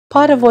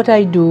Part of what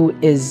I do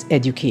is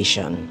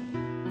education.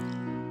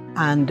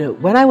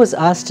 And when I was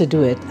asked to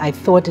do it, I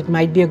thought it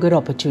might be a good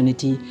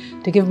opportunity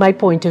to give my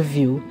point of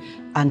view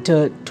and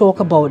to talk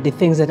about the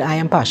things that I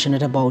am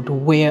passionate about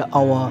where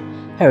our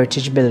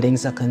heritage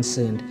buildings are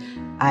concerned.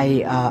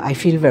 I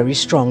feel very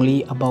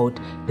strongly about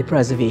the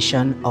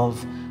preservation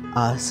of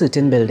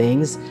certain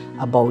buildings,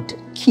 about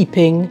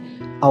keeping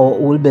our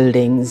old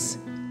buildings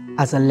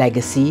as a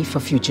legacy for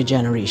future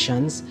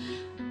generations.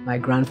 My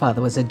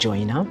grandfather was a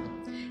joiner,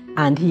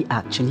 and he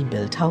actually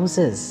built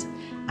houses,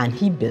 and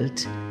he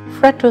built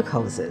fretwork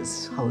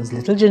houses,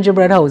 little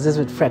gingerbread houses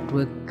with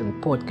fretwork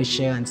and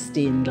porte-cochere and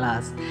stained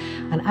glass.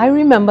 And I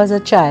remember as a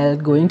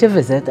child going to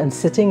visit and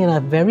sitting in a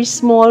very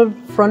small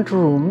front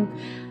room.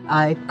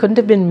 It couldn't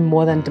have been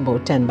more than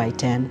about 10 by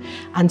 10,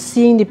 and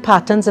seeing the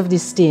patterns of the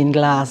stained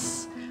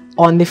glass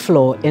on the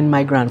floor in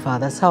my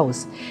grandfather's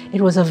house.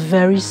 It was a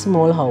very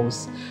small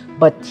house,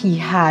 but he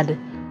had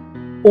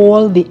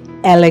all the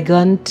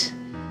elegant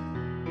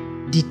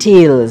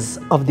details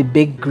of the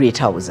big great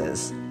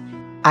houses.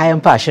 I am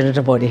passionate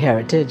about the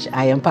heritage.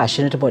 I am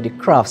passionate about the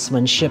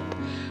craftsmanship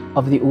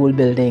of the old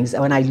buildings.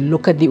 When I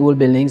look at the old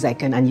buildings,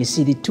 and you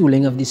see the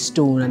tooling of the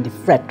stone and the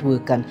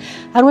fretwork, and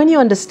when you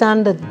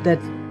understand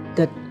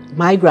that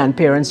my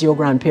grandparents, your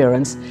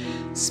grandparents,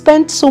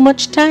 spent so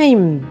much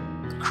time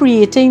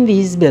creating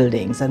these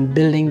buildings and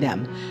building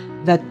them,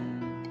 that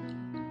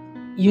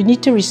you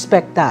need to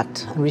respect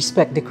that and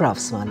respect the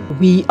craftsman.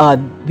 We are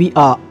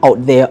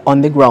out there on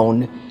the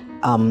ground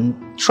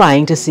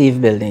trying to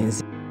save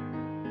buildings.